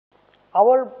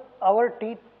Our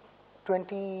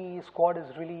T20 squad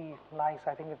is really nice.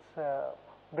 I think it's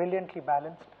brilliantly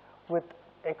balanced with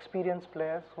experienced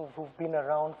players who've been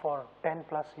around for 10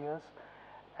 plus years,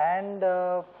 and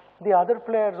the other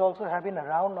players also have been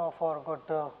around now for a good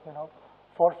 4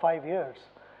 or 5 years.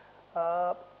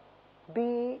 Uh,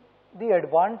 the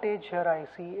advantage here I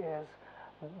see is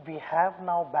we have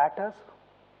now batters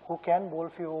who can bowl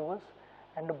few overs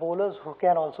and the bowlers who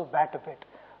can also bat a bit.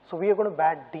 So we are going to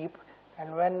bat deep,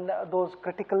 and when those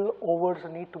critical overs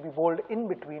need to be bowled in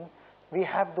between, we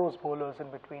have those bowlers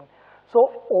in between.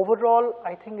 So overall,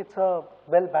 I think it's a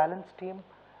well-balanced team,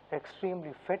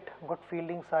 extremely fit, good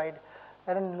fielding side,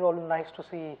 and nice to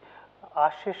see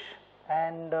Ashish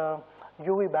and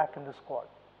UV back in the squad.